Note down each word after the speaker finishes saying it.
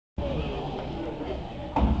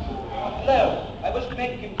Hello, I wish to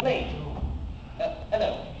make a complaint.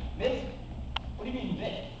 Hello, miss? What do you mean,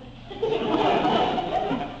 miss? I'm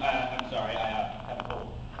sorry, I have a cold.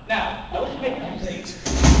 Now, I wish to make a complaint.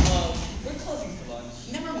 We're closing for lunch.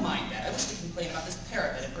 Never mind that. I wish to complain about this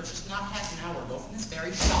parrot that I purchased not half an hour ago from this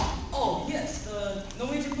very shop. Oh, yes, the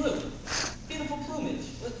Norwegian blue. Beautiful plumage.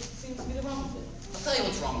 What seems to be the wrong with it? I'll tell you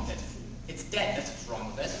what's wrong with it. It's dead, that's what's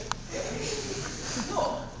wrong with it.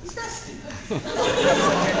 No, he's resting.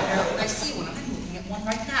 I see one, and I'm looking at one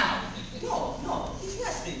right now. No, he's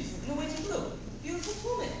resting. Norwegian blue. Beautiful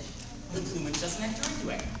plumage. The plumage doesn't enter into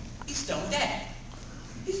it. He's stone dead.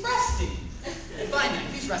 He's resting. Fine then,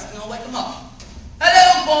 if he's resting, I'll wake him up.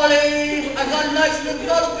 Hello, Polly! I've got a nice little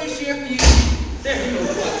cuttlefish here for you. There you go.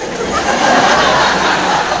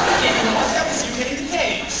 That was you hitting the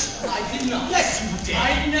cage. I did not. Yes, you did. I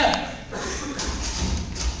never.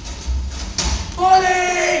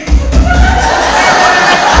 Polly!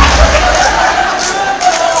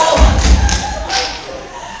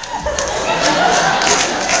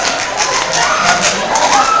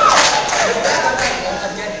 A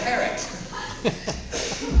dead parrot.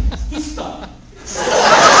 He's stunned.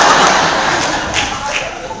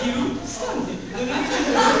 You stunned him.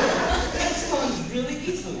 That stuns really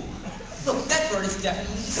easily. Look, that bird is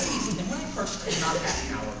definitely deceased, and when I purchased him not half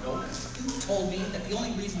an hour ago, you told me that the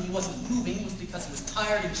only reason he wasn't moving was because he was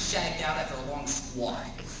tired and shagged out after a long squat.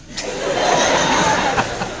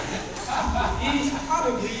 He's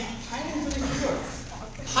probably pining for the fjords.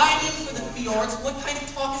 Pining for the fjords? What kind of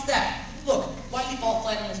talk is that? Look, why did he fall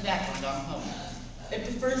flat on his back when he got home? It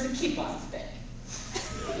prefers to keep on his back.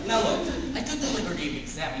 Now look, I took the liberty of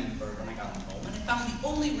examining the bird when I got him home, and I found the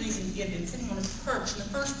only reason he had been sitting on his perch in the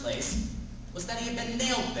first place was that he had been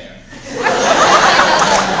nailed there.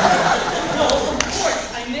 No, of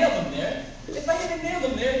course, I nailed him there. If I hadn't nailed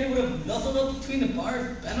him there, he would have nuzzled up between the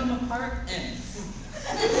bars, bent them apart, and...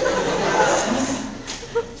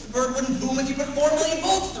 The bird wouldn't boom if you put 4 million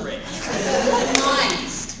volts through it.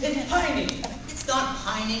 It's pining. It's not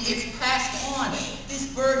pining, it's passed on. This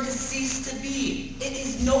bird has ceased to be. It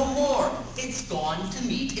is no more. It's gone to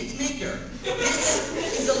meet its maker.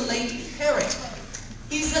 This is a late parrot.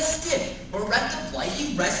 He's a stiff, bereft of life.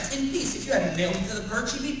 He rests in peace. If you hadn't nailed him to the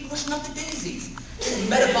perch, he'd be pushing up the daisies. His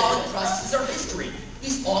metabolic processes are history.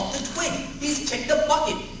 He's off the twig. He's kicked the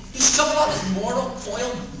bucket. He's shuffled off his mortal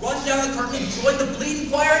coil, run down the curtain, and joined the bleeding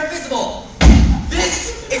choir invisible.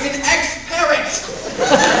 This is an ex-parrot!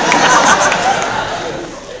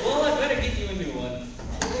 Well, I better get you a new one.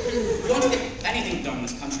 If you want to get anything done in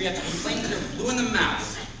this country, you have to complain that you're blue in the mouth.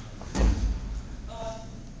 I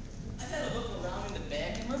had a look around in the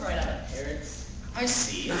bag, and we're right out of parrots. I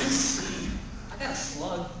see. I got a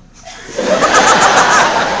slug.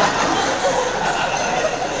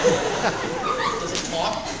 Does it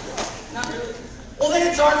talk? Not really. Well, then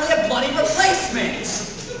it's hardly a bloody replacement!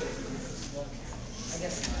 I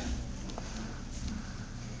guess not.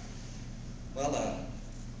 Well,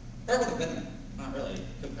 bird would have been there. Not really.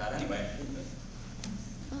 Could bad anyway.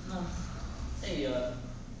 Hey, I'll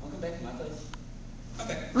come back to my place.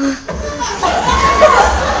 Okay.